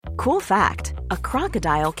Cool fact, a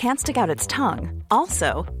crocodile can't stick out its tongue.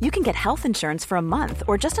 Also, you can get health insurance for a month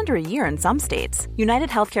or just under a year in some states. United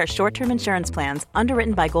Healthcare short-term insurance plans,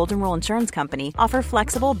 underwritten by Golden Rule Insurance Company, offer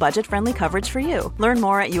flexible, budget-friendly coverage for you. Learn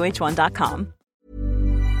more at uh1.com.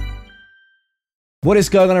 What is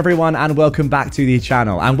going on, everyone, and welcome back to the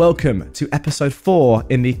channel, and welcome to episode 4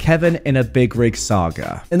 in the Kevin in a Big Rig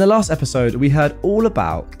saga. In the last episode, we heard all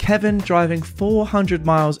about Kevin driving 400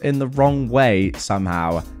 miles in the wrong way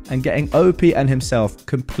somehow, and getting OP and himself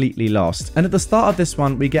completely lost. And at the start of this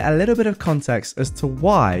one, we get a little bit of context as to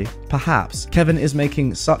why, perhaps, Kevin is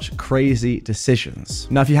making such crazy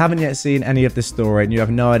decisions. Now, if you haven't yet seen any of this story and you have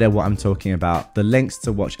no idea what I'm talking about, the links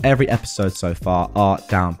to watch every episode so far are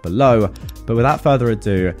down below. But without further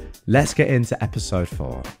ado, let's get into episode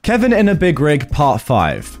 4. Kevin in a Big Rig Part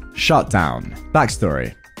 5, Shutdown.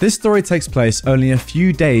 Backstory. This story takes place only a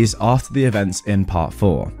few days after the events in Part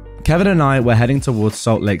 4. Kevin and I were heading towards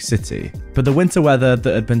Salt Lake City, but the winter weather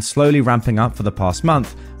that had been slowly ramping up for the past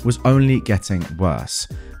month was only getting worse.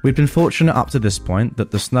 We'd been fortunate up to this point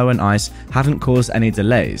that the snow and ice hadn't caused any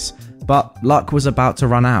delays, but luck was about to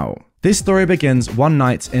run out. This story begins one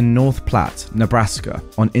night in North Platte, Nebraska,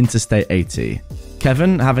 on Interstate 80.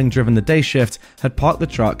 Kevin, having driven the day shift, had parked the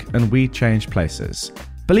truck and we changed places.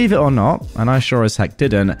 Believe it or not, and I sure as heck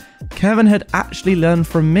didn't, Kevin had actually learned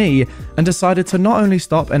from me and decided to not only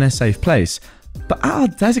stop in a safe place, but at our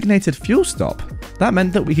designated fuel stop. That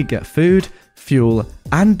meant that we could get food, fuel,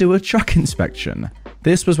 and do a truck inspection.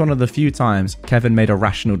 This was one of the few times Kevin made a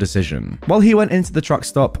rational decision. While he went into the truck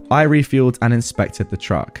stop, I refueled and inspected the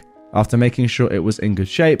truck. After making sure it was in good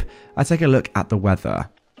shape, I take a look at the weather.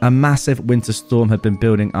 A massive winter storm had been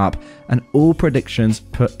building up, and all predictions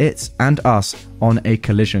put it and us on a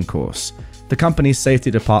collision course. The company's safety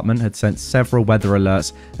department had sent several weather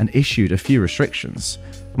alerts and issued a few restrictions.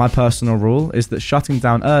 My personal rule is that shutting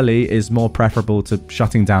down early is more preferable to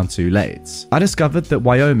shutting down too late. I discovered that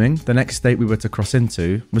Wyoming, the next state we were to cross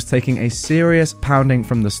into, was taking a serious pounding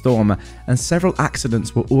from the storm, and several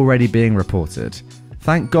accidents were already being reported.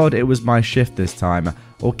 Thank God it was my shift this time,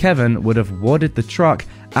 or Kevin would have wadded the truck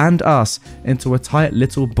and us into a tight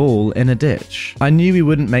little ball in a ditch. I knew we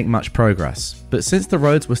wouldn't make much progress, but since the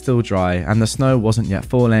roads were still dry and the snow wasn't yet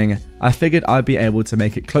falling, I figured I'd be able to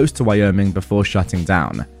make it close to Wyoming before shutting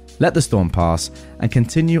down, let the storm pass, and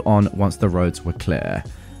continue on once the roads were clear.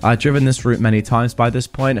 I'd driven this route many times by this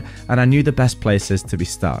point, and I knew the best places to be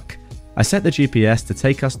stuck. I set the GPS to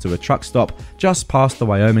take us to a truck stop just past the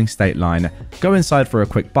Wyoming state line, go inside for a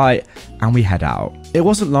quick bite, and we head out. It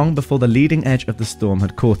wasn't long before the leading edge of the storm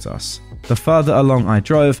had caught us. The further along I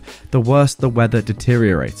drove, the worse the weather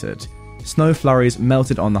deteriorated. Snow flurries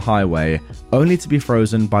melted on the highway, only to be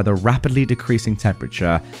frozen by the rapidly decreasing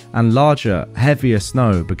temperature, and larger, heavier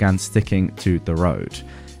snow began sticking to the road.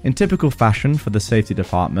 In typical fashion for the safety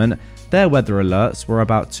department, their weather alerts were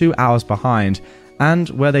about 2 hours behind, and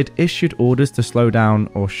where they'd issued orders to slow down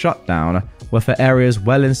or shut down were for areas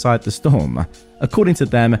well inside the storm. According to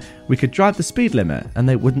them, we could drive the speed limit and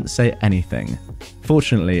they wouldn't say anything.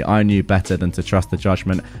 Fortunately, I knew better than to trust the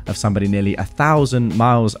judgment of somebody nearly 1,000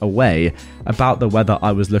 miles away about the weather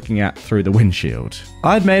I was looking at through the windshield.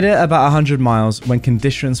 I'd made it about 100 miles when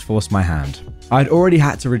conditions forced my hand. I'd already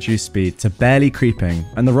had to reduce speed to barely creeping,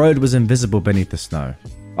 and the road was invisible beneath the snow.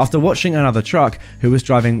 After watching another truck who was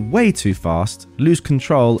driving way too fast lose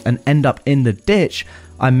control and end up in the ditch,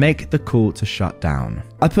 I make the call to shut down.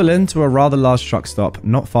 I pull into a rather large truck stop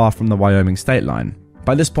not far from the Wyoming state line.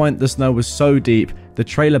 By this point, the snow was so deep, the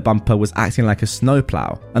trailer bumper was acting like a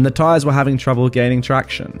snowplow, and the tires were having trouble gaining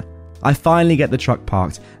traction. I finally get the truck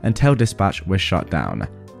parked and tell dispatch we're shut down.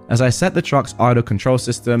 As I set the truck's idle control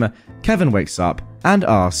system, Kevin wakes up and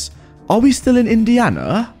asks, "Are we still in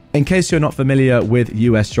Indiana?" In case you're not familiar with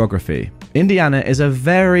US geography, Indiana is a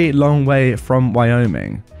very long way from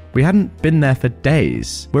Wyoming. We hadn't been there for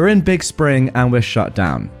days. We're in Big Spring and we're shut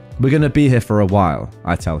down. We're gonna be here for a while,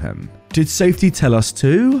 I tell him. Did safety tell us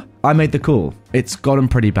to? I made the call. It's gotten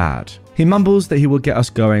pretty bad. He mumbles that he will get us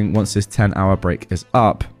going once his 10-hour break is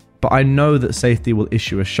up, but I know that safety will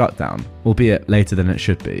issue a shutdown, albeit later than it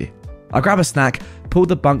should be. I grab a snack, pull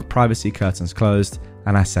the bunk privacy curtains closed,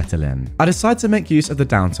 and I settle in. I decide to make use of the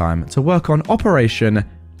downtime to work on Operation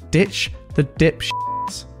Ditch the Dip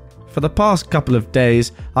Shits. For the past couple of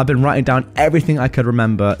days, I've been writing down everything I could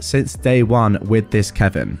remember since day one with this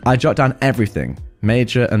Kevin. I jot down everything,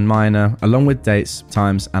 major and minor, along with dates,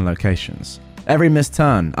 times, and locations. Every missed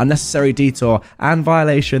turn, unnecessary detour, and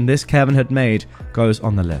violation this Kevin had made goes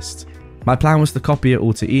on the list. My plan was to copy it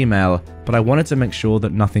all to email, but I wanted to make sure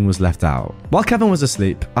that nothing was left out. While Kevin was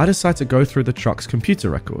asleep, I decided to go through the truck's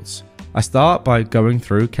computer records. I start by going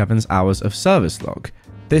through Kevin's hours of service log.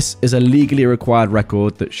 This is a legally required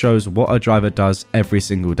record that shows what a driver does every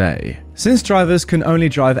single day. Since drivers can only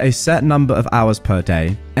drive a set number of hours per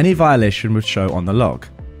day, any violation would show on the log.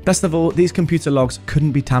 Best of all, these computer logs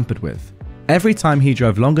couldn't be tampered with. Every time he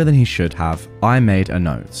drove longer than he should have, I made a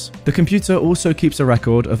note. The computer also keeps a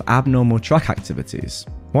record of abnormal truck activities.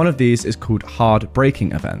 One of these is called hard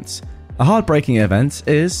braking events. A hard braking event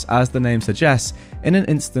is, as the name suggests, in an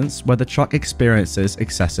instance where the truck experiences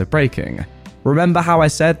excessive braking. Remember how I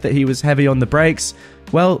said that he was heavy on the brakes?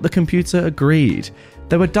 Well, the computer agreed.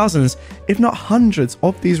 There were dozens, if not hundreds,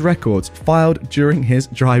 of these records filed during his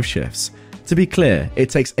drive shifts. To be clear,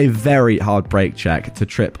 it takes a very hard brake check to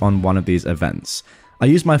trip on one of these events. I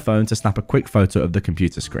use my phone to snap a quick photo of the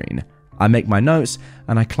computer screen. I make my notes,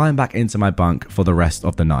 and I climb back into my bunk for the rest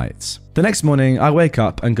of the night. The next morning, I wake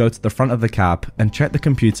up and go to the front of the cab and check the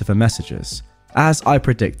computer for messages. As I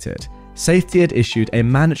predicted, safety had issued a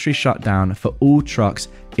mandatory shutdown for all trucks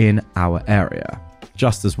in our area.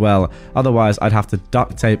 Just as well, otherwise I'd have to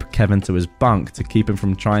duct tape Kevin to his bunk to keep him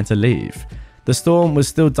from trying to leave. The storm was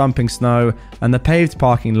still dumping snow, and the paved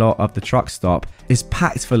parking lot of the truck stop is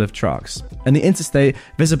packed full of trucks, and the interstate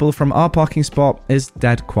visible from our parking spot is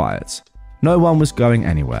dead quiet. No one was going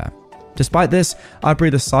anywhere. Despite this, I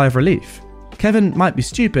breathed a sigh of relief. Kevin might be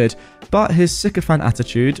stupid, but his sycophant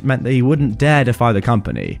attitude meant that he wouldn't dare defy the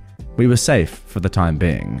company. We were safe for the time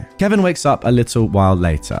being. Kevin wakes up a little while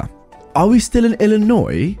later. "Are we still in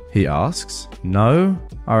Illinois?" he asks. "No,"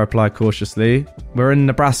 I reply cautiously. "We're in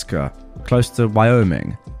Nebraska, close to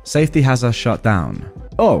Wyoming. Safety has us shut down."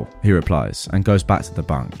 "Oh," he replies and goes back to the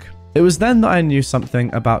bunk. It was then that I knew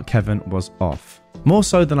something about Kevin was off. More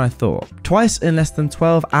so than I thought. Twice in less than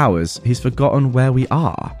 12 hours, he's forgotten where we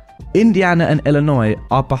are. Indiana and Illinois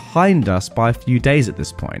are behind us by a few days at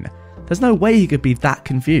this point. There's no way he could be that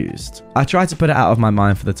confused. I try to put it out of my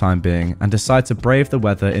mind for the time being and decide to brave the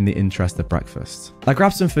weather in the interest of breakfast. I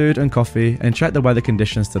grab some food and coffee and check the weather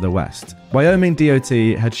conditions to the west. Wyoming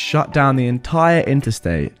DOT had shut down the entire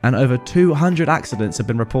interstate, and over 200 accidents have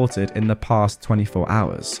been reported in the past 24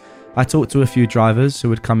 hours. I talked to a few drivers who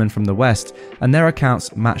had come in from the west, and their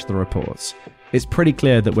accounts matched the reports. It's pretty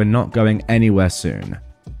clear that we're not going anywhere soon.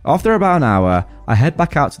 After about an hour, I head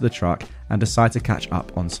back out to the truck and decide to catch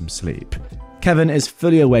up on some sleep. Kevin is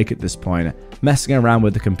fully awake at this point, messing around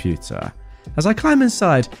with the computer. As I climb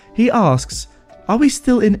inside, he asks, "Are we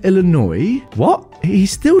still in Illinois?" "What? He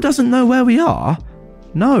still doesn't know where we are?"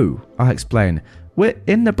 "No," I explain. "We're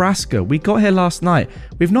in Nebraska. We got here last night.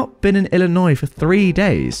 We've not been in Illinois for 3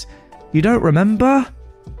 days. You don't remember?"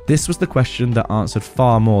 This was the question that answered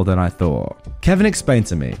far more than I thought. Kevin explained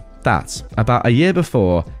to me that, about a year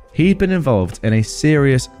before, he'd been involved in a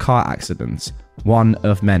serious car accident, one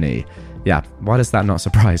of many. Yeah, why does that not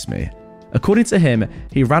surprise me? According to him,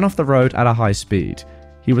 he ran off the road at a high speed.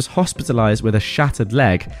 He was hospitalized with a shattered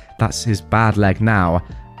leg, that's his bad leg now,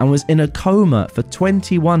 and was in a coma for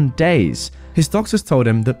 21 days. His doctors told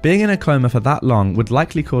him that being in a coma for that long would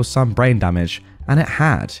likely cause some brain damage, and it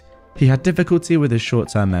had. He had difficulty with his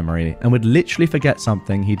short-term memory and would literally forget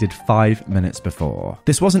something he did 5 minutes before.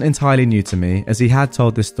 This wasn't entirely new to me, as he had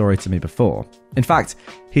told this story to me before. In fact,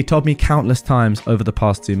 he told me countless times over the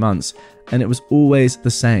past 2 months, and it was always the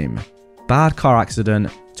same. Bad car accident,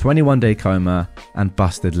 21-day coma, and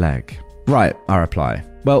busted leg. "Right," I reply.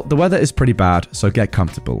 "Well, the weather is pretty bad, so get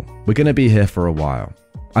comfortable. We're going to be here for a while."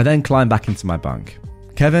 I then climb back into my bunk.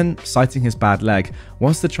 Kevin, citing his bad leg,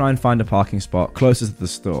 wants to try and find a parking spot closer to the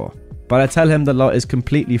store, but I tell him the lot is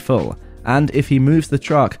completely full, and if he moves the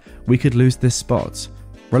truck, we could lose this spot.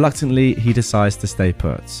 Reluctantly, he decides to stay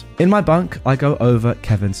put. In my bunk, I go over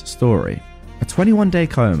Kevin's story. A 21-day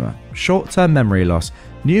coma, short-term memory loss,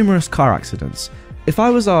 numerous car accidents. If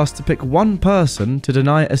I was asked to pick one person to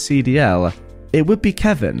deny a CDL, it would be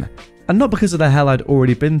Kevin. And not because of the hell I'd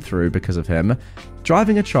already been through because of him.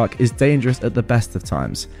 Driving a truck is dangerous at the best of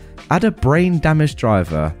times. Add a brain-damaged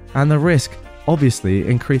driver, and the risk obviously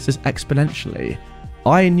increases exponentially.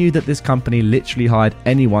 I knew that this company literally hired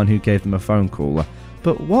anyone who gave them a phone call,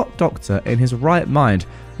 but what doctor in his right mind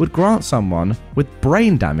would grant someone with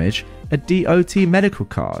brain damage a DOT medical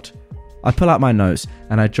card? I pull out my notes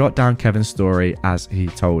and I jot down Kevin's story as he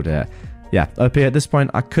told it. Yeah, OP, at this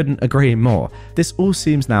point I couldn't agree more. This all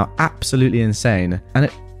seems now absolutely insane, and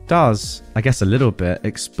it does, I guess a little bit,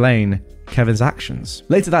 explain Kevin's actions.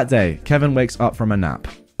 Later that day, Kevin wakes up from a nap.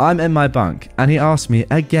 I'm in my bunk and he asks me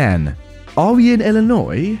again, "Are we in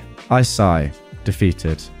Illinois?" I sigh,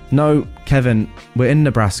 defeated. "No, Kevin, we're in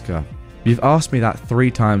Nebraska. You've asked me that 3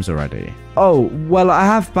 times already." "Oh, well, I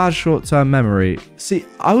have bad short-term memory. See,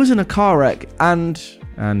 I was in a car wreck and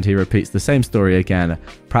and he repeats the same story again,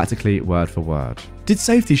 practically word for word. Did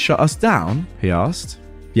safety shut us down? He asked.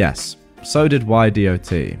 Yes, so did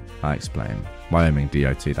YDOT, I explain. Wyoming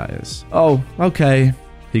DOT, that is. Oh, okay.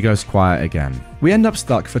 He goes quiet again. We end up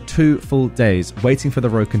stuck for 2 full days waiting for the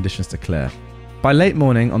road conditions to clear. By late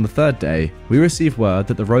morning on the 3rd day, we receive word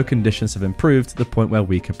that the road conditions have improved to the point where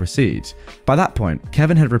we can proceed. By that point,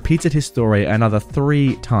 Kevin had repeated his story another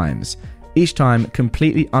 3 times, each time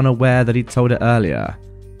completely unaware that he'd told it earlier.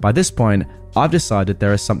 By this point, I've decided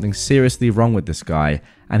there is something seriously wrong with this guy,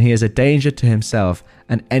 and he is a danger to himself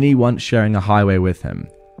and anyone sharing a highway with him.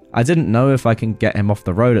 I didn't know if I can get him off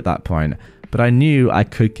the road at that point, but I knew I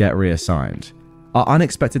could get reassigned. Our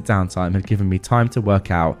unexpected downtime had given me time to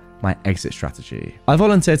work out my exit strategy. I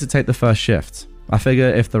volunteered to take the first shift. I figure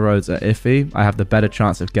if the roads are iffy, I have the better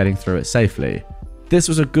chance of getting through it safely. This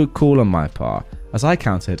was a good call on my part, as I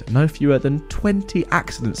counted no fewer than 20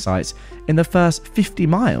 accident sites in the first 50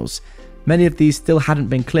 miles. Many of these still hadn't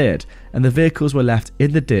been cleared, and the vehicles were left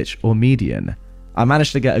in the ditch or median. I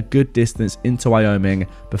managed to get a good distance into Wyoming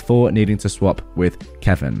before needing to swap with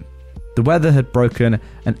Kevin. The weather had broken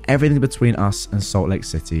and everything between us and Salt Lake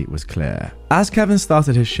City was clear. As Kevin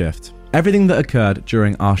started his shift, everything that occurred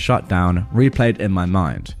during our shutdown replayed in my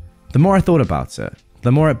mind. The more I thought about it,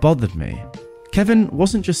 the more it bothered me. Kevin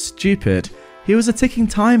wasn't just stupid, he was a ticking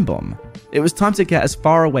time bomb. It was time to get as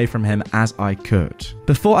far away from him as I could.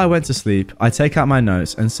 Before I went to sleep, I take out my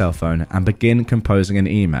notes and cell phone and begin composing an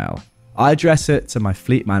email. I address it to my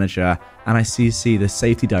fleet manager and I CC the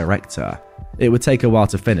safety director. It would take a while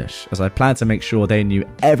to finish, as I planned to make sure they knew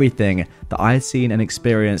everything that I had seen and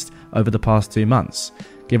experienced over the past 2 months.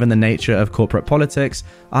 Given the nature of corporate politics,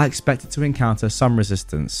 I expected to encounter some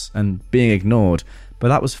resistance and being ignored, but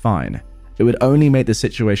that was fine. It would only make the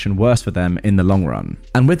situation worse for them in the long run.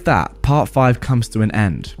 And with that, part 5 comes to an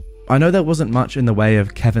end. I know there wasn't much in the way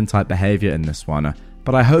of Kevin-type behavior in this one,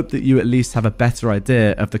 but I hope that you at least have a better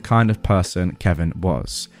idea of the kind of person Kevin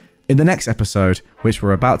was. In the next episode, which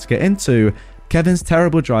we're about to get into, Kevin's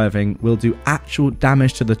terrible driving will do actual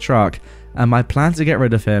damage to the truck, and my plan to get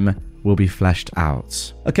rid of him will be fleshed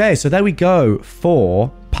out. Okay, so there we go for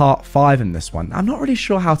part 5 in this one. I'm not really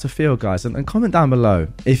sure how to feel, guys, and comment down below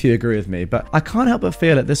if you agree with me, but I can't help but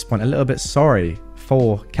feel at this point a little bit sorry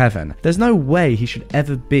for Kevin. There's no way he should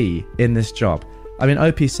ever be in this job. I mean,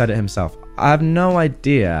 OP said it himself. I have no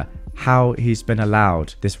idea how he's been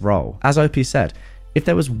allowed this role. As OP said, if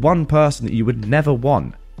there was one person that you would never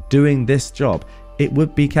want doing this job, it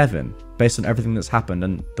would be Kevin, based on everything that's happened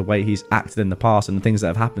and the way he's acted in the past and the things that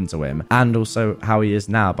have happened to him, and also how he is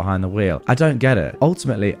now behind the wheel. I don't get it.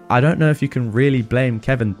 Ultimately, I don't know if you can really blame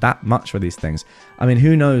Kevin that much for these things. I mean,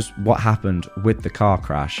 who knows what happened with the car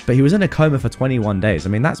crash, but he was in a coma for 21 days. I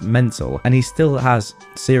mean, that's mental, and he still has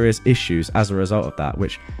serious issues as a result of that,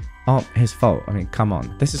 which aren't his fault. I mean, come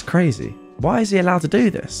on. This is crazy. Why is he allowed to do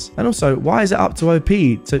this? And also, why is it up to OP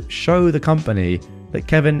to show the company that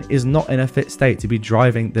Kevin is not in a fit state to be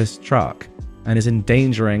driving this truck and is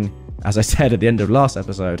endangering, as I said at the end of last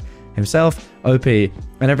episode, himself, OP, and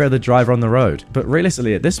every other driver on the road? But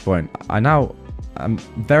realistically, at this point, I'm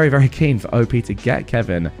very, very keen for OP to get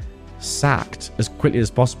Kevin sacked as quickly as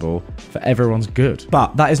possible for everyone's good.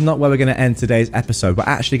 But that is not where we're going to end today's episode. We're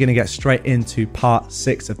actually going to get straight into part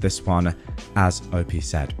 6 of this one, as OP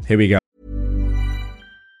said. Here we go.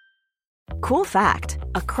 Cool fact,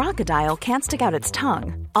 a crocodile can't stick out its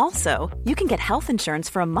tongue. Also, you can get health insurance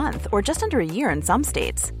for a month or just under a year in some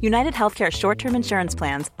states. United Healthcare short-term insurance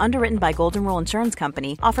plans, underwritten by Golden Rule Insurance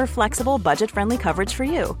Company, offer flexible, budget-friendly coverage for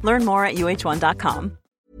you. Learn more at uh1.com.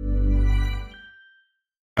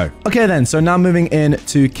 Okay then, so now moving in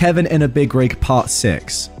to Kevin in a Big Rig Part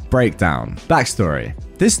 6, Breakdown. Backstory.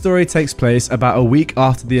 This story takes place about a week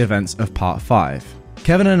after the events of Part 5.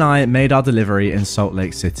 Kevin and I made our delivery in Salt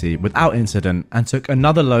Lake City without incident and took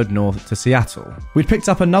another load north to Seattle. We'd picked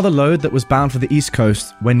up another load that was bound for the East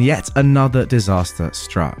Coast when yet another disaster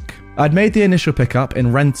struck. I'd made the initial pickup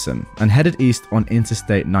in Renton and headed east on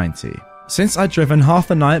Interstate 90. Since I'd driven half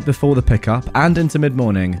the night before the pickup and into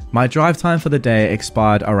mid-morning, my drive time for the day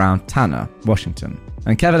expired around Tanner, Washington,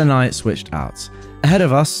 and Kevin and I switched out. Ahead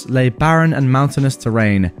of us lay barren and mountainous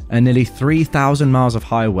terrain and nearly 3,000 miles of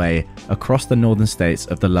highway across the northern states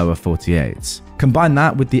of the lower 48. Combine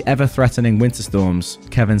that with the ever-threatening winter storms,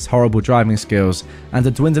 Kevin's horrible driving skills, and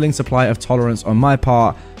a dwindling supply of tolerance on my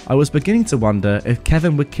part, I was beginning to wonder if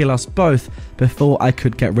Kevin would kill us both before I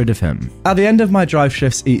could get rid of him. At the end of my drive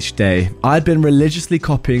shifts each day, I'd been religiously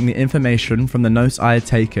copying the information from the notes I had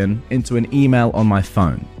taken into an email on my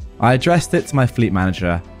phone. I addressed it to my fleet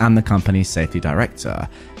manager and the company's safety director.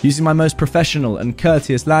 Using my most professional and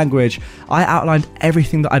courteous language, I outlined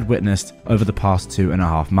everything that I'd witnessed over the past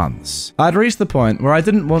 2.5 months. I'd reached the point where I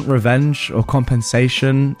didn't want revenge or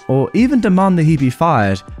compensation or even demand that he be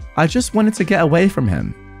fired. I just wanted to get away from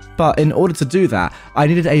him. But in order to do that, I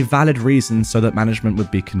needed a valid reason so that management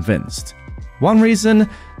would be convinced. One reason?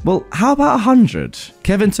 Well, how about 100?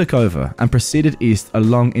 Kevin took over and proceeded east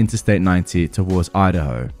along Interstate 90 towards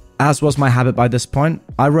Idaho. As was my habit by this point,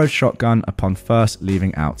 I rode shotgun upon first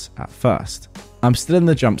leaving out at first. I'm still in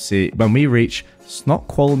the jump seat when we reach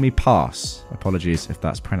Snoqualmie Pass. Apologies if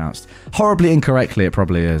that's pronounced horribly incorrectly, it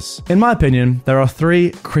probably is. In my opinion, there are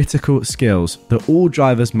 3 critical skills that all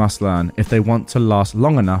drivers must learn if they want to last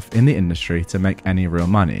long enough in the industry to make any real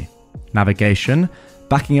money. Navigation,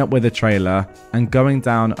 backing up with a trailer, and going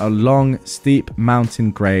down a long, steep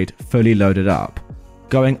mountain grade fully loaded up.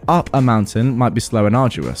 Going up a mountain might be slow and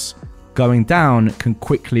arduous. Going down can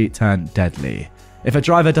quickly turn deadly. If a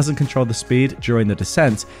driver doesn't control the speed during the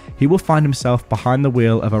descent, he will find himself behind the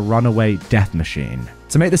wheel of a runaway death machine.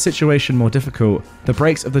 To make the situation more difficult, the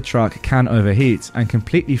brakes of the truck can overheat and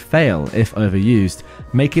completely fail if overused,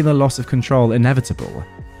 making the loss of control inevitable.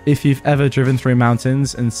 If you've ever driven through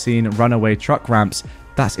mountains and seen runaway truck ramps,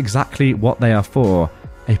 that's exactly what they are for.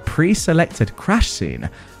 A pre-selected crash scene.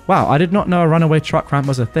 Wow, I did not know a runaway truck ramp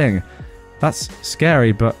was a thing. That's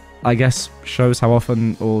scary, but I guess shows how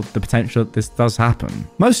often or the potential this does happen.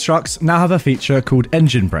 Most trucks now have a feature called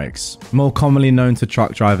engine brakes, more commonly known to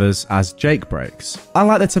truck drivers as Jake brakes.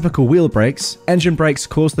 Unlike the typical wheel brakes, engine brakes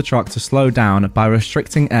cause the truck to slow down by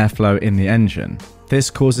restricting airflow in the engine. This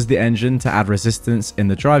causes the engine to add resistance in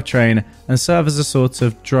the drivetrain and serve as a sort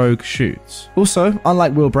of drogue chute. Also,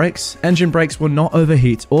 unlike wheel brakes, engine brakes will not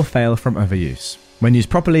overheat or fail from overuse. When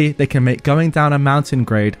used properly, they can make going down a mountain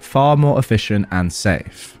grade far more efficient and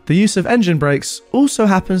safe. The use of engine brakes also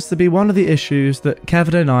happens to be one of the issues that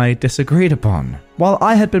Kevin and I disagreed upon. While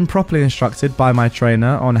I had been properly instructed by my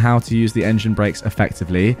trainer on how to use the engine brakes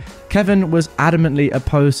effectively, Kevin was adamantly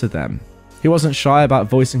opposed to them. He wasn't shy about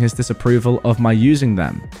voicing his disapproval of my using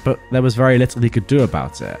them, but there was very little he could do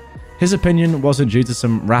about it. His opinion wasn't due to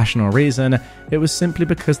some rational reason, it was simply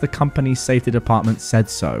because the company's safety department said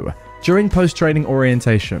so. During post-training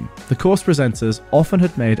orientation, the course presenters often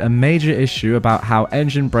had made a major issue about how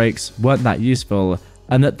engine brakes weren't that useful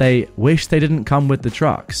and that they wished they didn't come with the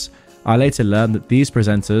trucks. I later learned that these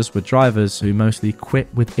presenters were drivers who mostly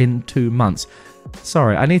quit within 2 months.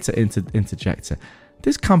 Sorry, I need to interject here.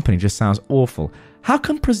 This company just sounds awful. How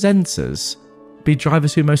can presenters be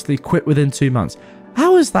drivers who mostly quit within 2 months?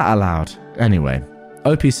 How is that allowed? Anyway,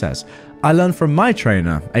 OP says, I learned from my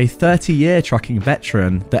trainer, a 30-year trucking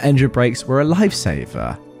veteran, that engine brakes were a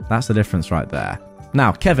lifesaver. That's the difference right there.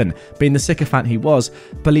 Now, Kevin, being the sycophant he was,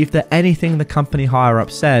 believed that anything the company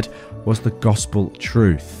higher-up said was the gospel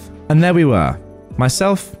truth. And there we were.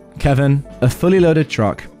 Myself, Kevin, a fully loaded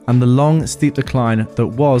truck, and the long, steep decline that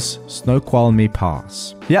was Snoqualmie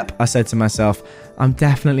Pass. Yep, I said to myself, I'm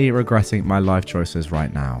definitely regretting my life choices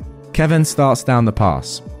right now. Kevin starts down the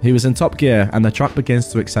pass. He was in top gear and the truck begins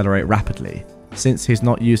to accelerate rapidly. Since he's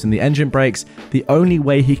not using the engine brakes, the only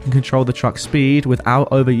way he can control the truck's speed without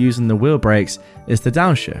overusing the wheel brakes is to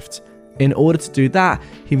downshift. In order to do that,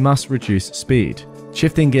 he must reduce speed.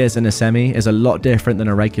 Shifting gears in a semi is a lot different than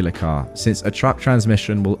a regular car, since a truck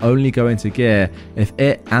transmission will only go into gear if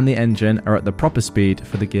it and the engine are at the proper speed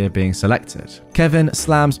for the gear being selected. Kevin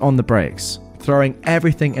slams on the brakes, throwing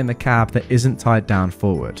everything in the cab that isn't tied down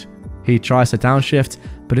forward. He tries to downshift,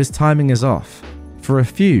 but his timing is off. For a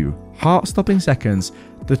few heart-stopping seconds,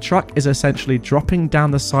 the truck is essentially dropping down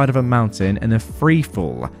the side of a mountain in a free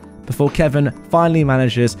fall, before Kevin finally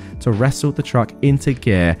manages to wrestle the truck into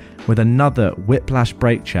gear with another whiplash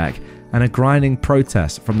brake check and a grinding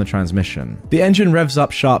protest from the transmission. The engine revs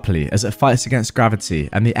up sharply as it fights against gravity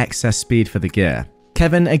and the excess speed for the gear.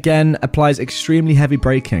 Kevin again applies extremely heavy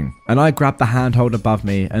braking, and I grab the handhold above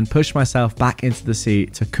me and push myself back into the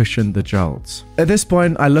seat to cushion the jolts. At this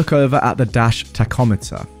point, I look over at the dash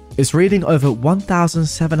tachometer. It's reading over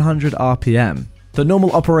 1,700 RPM. The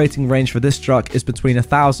normal operating range for this truck is between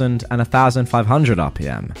 1,000 and 1,500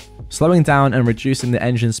 RPM. Slowing down and reducing the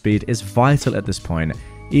engine speed is vital at this point.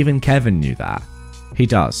 Even Kevin knew that. He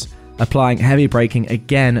does, applying heavy braking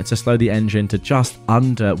again to slow the engine to just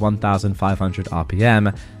under 1,500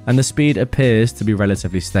 RPM, and the speed appears to be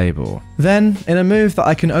relatively stable. Then, in a move that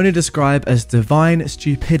I can only describe as divine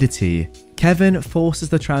stupidity, Kevin forces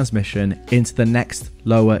the transmission into the next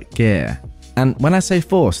lower gear. And when I say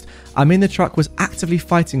forced, I mean the truck was actively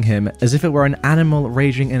fighting him as if it were an animal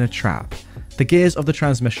raging in a trap. The gears of the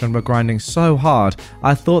transmission were grinding so hard,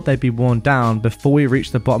 I thought they'd be worn down before we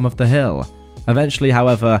reached the bottom of the hill. Eventually,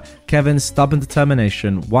 however, Kevin's stubborn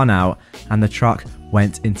determination won out and the truck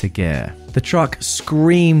went into gear. The truck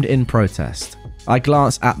screamed in protest. I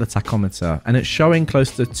glanced at the tachometer and it's showing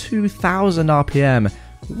close to 2,000 RPM,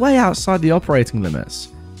 way outside the operating limits.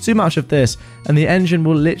 Too much of this and the engine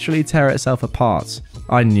will literally tear itself apart.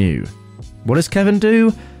 I knew. What does Kevin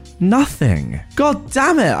do? Nothing. God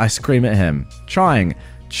damn it, I scream at him, trying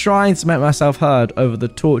to make myself heard over the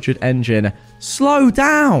tortured engine. Slow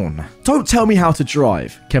down! Don't tell me how to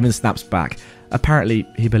drive, Kevin snaps back. Apparently,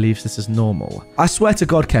 he believes this is normal. I swear to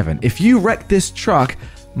God, Kevin, if you wreck this truck...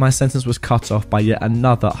 My sentence was cut off by yet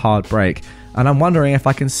another hard break, and I'm wondering if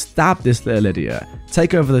I can stab this little idiot,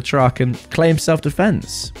 take over the truck and claim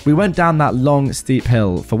self-defense. We went down that long, steep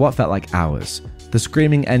hill for what felt like hours. The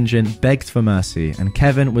screaming engine begged for mercy, and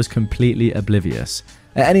Kevin was completely oblivious.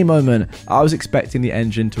 At any moment, I was expecting the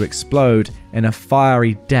engine to explode in a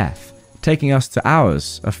fiery death, taking us to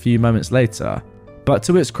hours a few moments later. But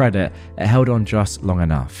to its credit, it held on just long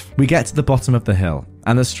enough. We get to the bottom of the hill,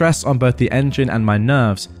 and the stress on both the engine and my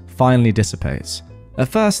nerves finally dissipates. At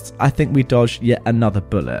first, I think we dodged yet another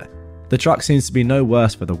bullet. The truck seems to be no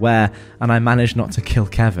worse for the wear, and I managed not to kill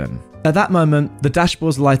Kevin. At that moment, the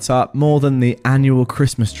dashboards light up more than the annual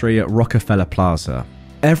Christmas tree at Rockefeller Plaza.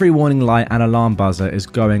 Every warning light and alarm buzzer is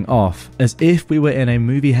going off, as if we were in a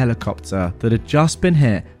movie helicopter that had just been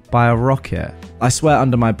hit by a rocket. I swear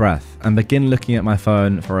under my breath and begin looking at my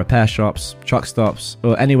phone for repair shops, truck stops,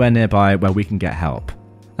 or anywhere nearby where we can get help.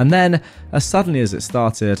 And then, as suddenly as it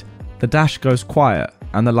started, the dash goes quiet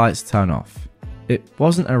and the lights turn off. It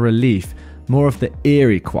wasn't a relief, more of the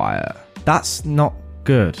eerie quiet. That's not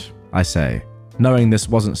good, I say, knowing this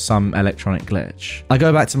wasn't some electronic glitch. I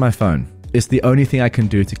go back to my phone. It's the only thing I can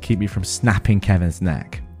do to keep me from snapping Kevin's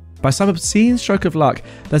neck. By some obscene stroke of luck,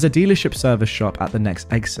 there's a dealership service shop at the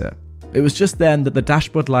next exit. It was just then that the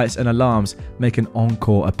dashboard lights and alarms make an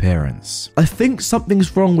encore appearance. I think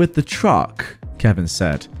something's wrong with the truck, Kevin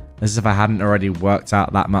said, as if I hadn't already worked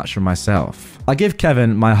out that much for myself. I give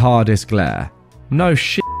Kevin my hardest glare. No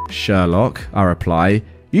shit, Sherlock, I reply.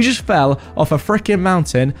 You just fell off a frickin'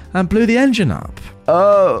 mountain and blew the engine up.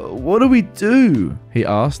 What do we do? He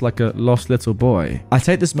asked like a lost little boy. I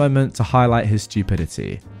take this moment to highlight his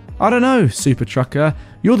stupidity. I don't know, super trucker.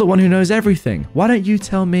 You're the one who knows everything. Why don't you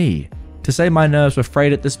tell me? To say my nerves were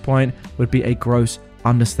frayed at this point would be a gross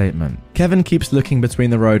understatement. Kevin keeps looking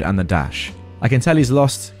between the road and the dash. I can tell he's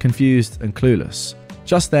lost, confused, and clueless.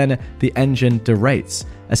 Just then, the engine derates,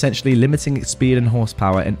 essentially limiting its speed and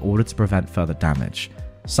horsepower in order to prevent further damage.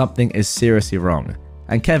 Something is seriously wrong,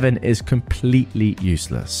 and Kevin is completely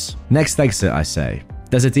useless. Next exit, I say.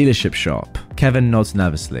 There's a dealership shop. Kevin nods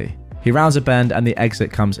nervously. He rounds a bend and the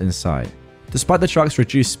exit comes in sight. Despite the truck's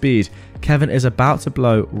reduced speed, Kevin is about to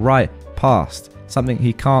blow right past, something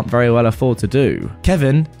he can't very well afford to do.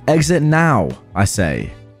 Kevin, exit now, I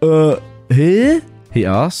say. Here? He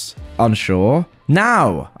asks, unsure.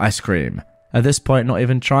 Now, I scream. At this point, not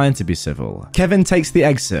even trying to be civil. Kevin takes the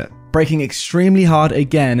exit, braking extremely hard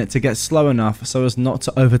again to get slow enough so as not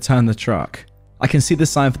to overturn the truck. I can see the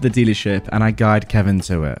sign for the dealership and I guide Kevin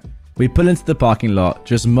to it. We pull into the parking lot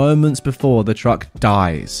just moments before the truck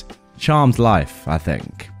dies. Charmed life, I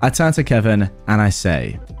think. I turn to Kevin and I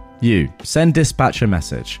say, you, send dispatch a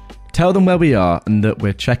message. Tell them where we are and that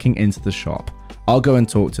we're checking into the shop. I'll go and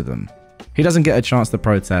talk to them. He doesn't get a chance to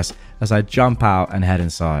protest as I jump out and head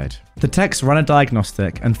inside. The techs run a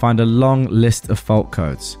diagnostic and find a long list of fault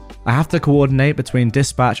codes. I have to coordinate between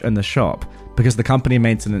dispatch and the shop because the company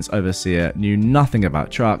maintenance overseer knew nothing about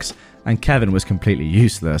trucks and Kevin was completely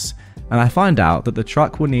useless, and I find out that the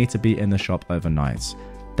truck will need to be in the shop overnight.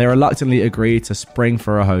 They reluctantly agree to spring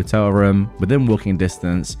for a hotel room within walking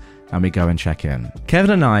distance, and we go and check in.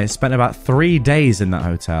 Kevin and I spent about 3 days in that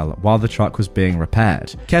hotel while the truck was being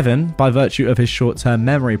repaired. Kevin, by virtue of his short-term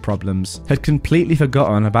memory problems, had completely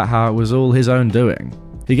forgotten about how it was all his own doing.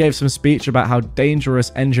 He gave some speech about how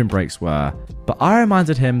dangerous engine brakes were, but I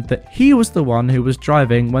reminded him that he was the one who was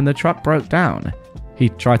driving when the truck broke down. He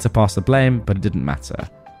tried to pass the blame, but it didn't matter.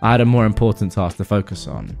 I had a more important task to focus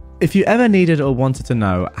on. If you ever needed or wanted to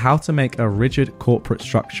know how to make a rigid corporate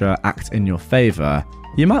structure act in your favor,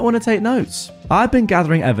 you might want to take notes. I've been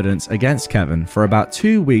gathering evidence against Kevin for about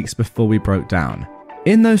 2 weeks before we broke down.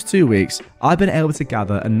 In those 2 weeks, I've been able to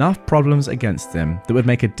gather enough problems against him that would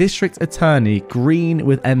make a district attorney green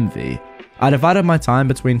with envy. I divided my time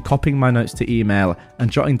between copying my notes to email and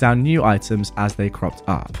jotting down new items as they cropped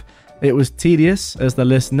up. It was tedious as the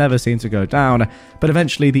list never seemed to go down, but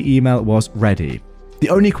eventually the email was ready. The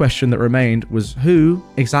only question that remained was who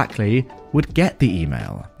exactly would get the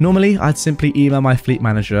email. Normally, I'd simply email my fleet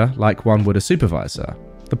manager like one would a supervisor.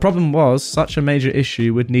 The problem was, such a major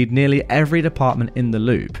issue would need nearly every department in the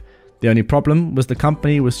loop. The only problem was the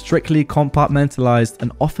company was strictly compartmentalized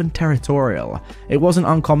and often territorial. It wasn't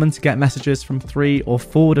uncommon to get messages from 3 or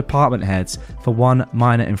 4 department heads for one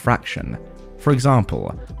minor infraction. For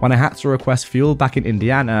example, when I had to request fuel back in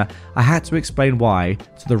Indiana, I had to explain why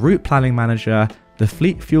to the route planning manager, the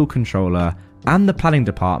fleet fuel controller, and the planning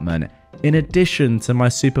department, in addition to my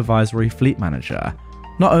supervisory fleet manager.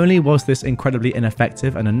 Not only was this incredibly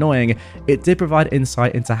ineffective and annoying, it did provide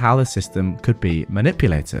insight into how the system could be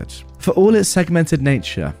manipulated. For all its segmented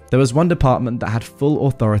nature, there was one department that had full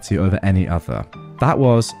authority over any other. That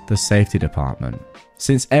was the safety department.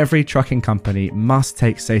 Since every trucking company must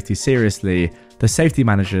take safety seriously, the safety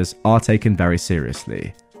managers are taken very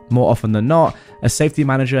seriously. More often than not, a safety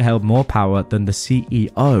manager held more power than the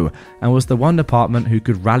CEO and was the one department who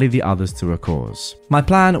could rally the others to a cause. My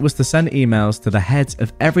plan was to send emails to the heads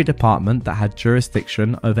of every department that had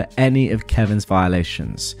jurisdiction over any of Kevin's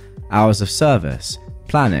violations. Hours of service,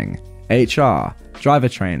 planning, HR, driver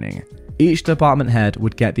training. Each department head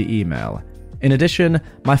would get the email. In addition,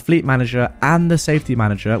 my fleet manager and the safety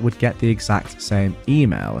manager would get the exact same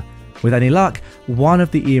email. With any luck, one of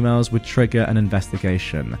the emails would trigger an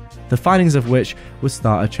investigation, the findings of which would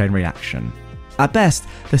start a chain reaction. At best,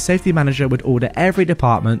 the safety manager would order every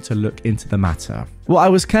department to look into the matter. What I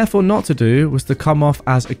was careful not to do was to come off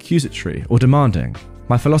as accusatory or demanding.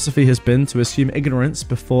 My philosophy has been to assume ignorance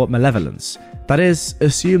before malevolence. That is,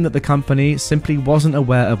 assume that the company simply wasn't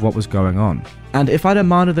aware of what was going on. And if I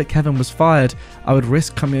demanded that Kevin was fired, I would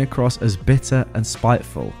risk coming across as bitter and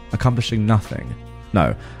spiteful, accomplishing nothing.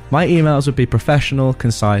 No, my emails would be professional,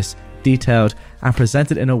 concise, detailed, and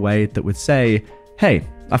presented in a way that would say, hey,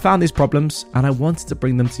 I found these problems and I wanted to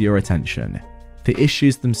bring them to your attention. The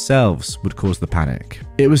issues themselves would cause the panic.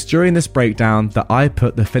 It was during this breakdown that I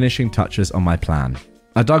put the finishing touches on my plan.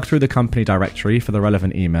 I dug through the company directory for the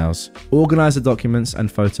relevant emails, organized the documents and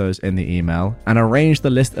photos in the email, and arranged the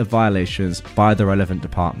list of violations by the relevant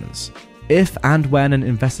departments. If and when an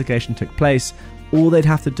investigation took place, all they'd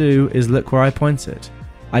have to do is look where I pointed.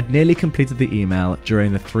 I'd nearly completed the email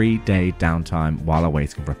during the 3-day downtime while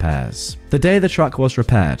awaiting repairs. The day the truck was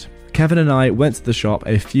repaired, Kevin and I went to the shop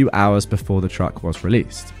a few hours before the truck was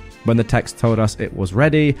released. When the text told us it was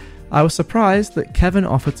ready, I was surprised that Kevin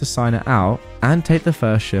offered to sign it out and take the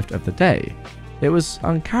first shift of the day. It was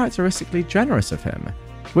uncharacteristically generous of him,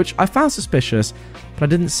 which I found suspicious, but I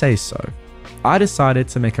didn't say so. I decided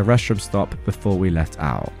to make a restroom stop before we left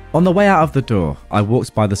out. On the way out of the door, I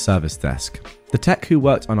walked by the service desk. The tech who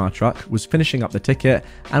worked on our truck was finishing up the ticket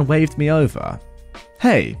and waved me over.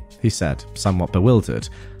 "Hey," he said, somewhat bewildered.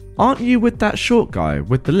 "Aren't you with that short guy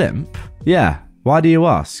with the limp?" "Yeah, why do you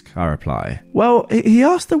ask?" I reply. "Well, he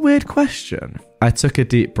asked a weird question." I took a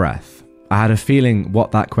deep breath. I had a feeling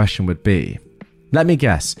what that question would be. Let me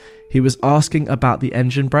guess, he was asking about the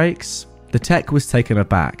engine brakes? The tech was taken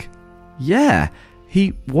aback. "Yeah,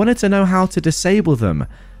 he wanted to know how to disable them.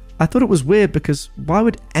 I thought it was weird because why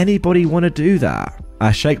would anybody want to do that?"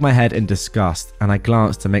 I shake my head in disgust and I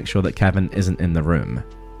glance to make sure that Kevin isn't in the room.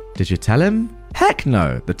 "Did you tell him?" "Heck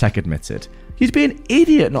no," the tech admitted. "You'd be an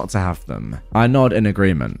idiot not to have them." I nod in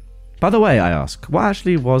agreement. "By the way," I ask, "what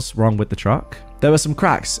actually was wrong with the truck?" "There were some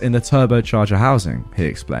cracks in the turbocharger housing," he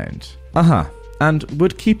explained. "Uh-huh. And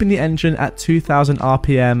would keeping the engine at 2000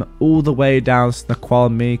 RPM all the way down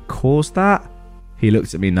Snoqualmie cause that?" He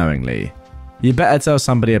looked at me knowingly. "You better tell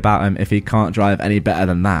somebody about him if he can't drive any better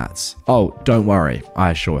than that." "Oh, don't worry," I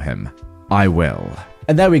assure him. "I will."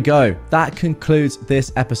 And there we go. That concludes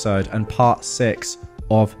this episode and part 6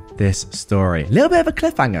 of this story. A little bit of a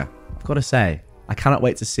cliffhanger, I've got to say. I cannot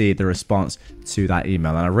wait to see the response to that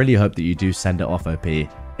email, and I really hope that you do send it off, OP,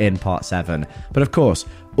 in part 7. But of course,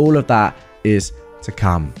 all of that is to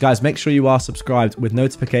come. Guys, make sure you are subscribed with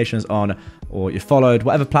notifications on, or you're followed,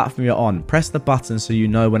 whatever platform you're on. Press the button so you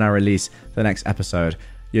know when I release the next episode.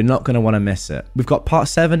 You're not going to want to miss it. We've got part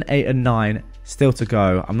 7, 8, and 9 still to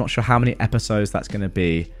go. I'm not sure how many episodes that's going to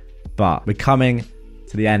be, but we're coming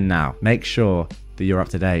to the end now. Make sure that you're up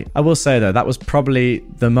to date. I will say though, that was probably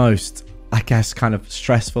the most, I guess, kind of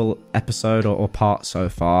stressful episode or part so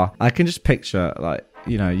far. I can just picture, like,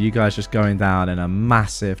 you know, you guys just going down in a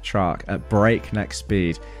massive truck at breakneck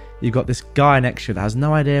speed. You've got this guy next to you that has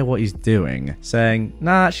no idea what he's doing, saying,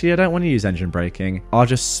 "Nah, actually, I don't want to use engine braking. I'll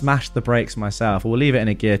just smash the brakes myself. We'll leave it in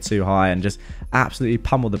a gear too high and just absolutely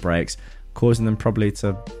pummel the brakes," causing them probably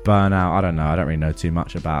to burn out. I don't know. I don't really know too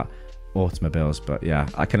much about automobiles, but yeah,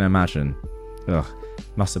 I can imagine Ugh,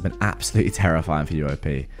 must have been absolutely terrifying for you, OP.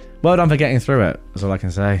 Well done for getting through it, that's all I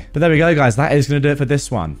can say. But there we go, guys. That is going to do it for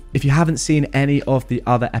this one. If you haven't seen any of the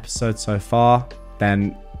other episodes so far,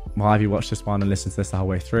 then why have you watched this one and listened to this the whole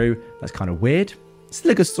way through? That's kind of weird. It's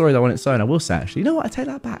still a good story, though, on its own, I will say, actually. You know what? I take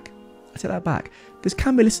that back. This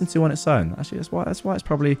can be listened to on its own. Actually, that's why it's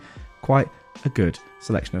probably quite a good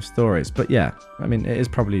selection of stories. But yeah, I mean, it is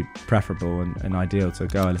probably preferable and ideal to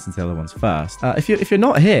go and listen to the other ones first. If you're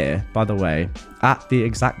not here, by the way, at the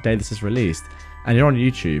exact day this is released, and you're on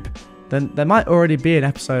YouTube, then there might already be an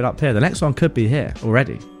episode up here. The next one could be here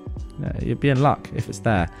already. You'd be in luck if it's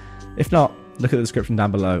there. If not, look at the description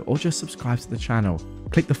down below, or just subscribe to the channel.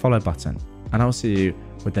 Click the follow button, and I'll see you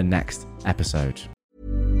with the next episode.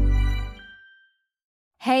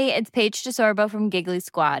 Hey, it's Paige DeSorbo from Giggly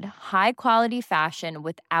Squad. High quality fashion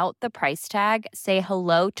without the price tag. Say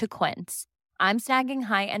hello to Quince. I'm snagging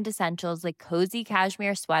high-end essentials like cozy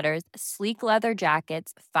cashmere sweaters, sleek leather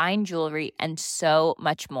jackets, fine jewelry, and so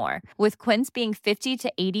much more. With Quince being 50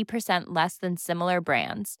 to 80% less than similar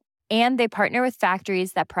brands. And they partner with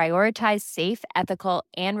factories that prioritize safe, ethical,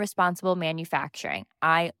 and responsible manufacturing.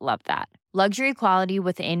 I love that. Luxury quality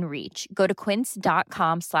within reach. Go to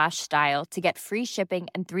quince.com/style to get free shipping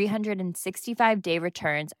and 365-day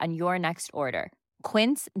returns on your next order.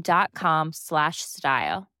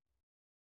 Quince.com/style.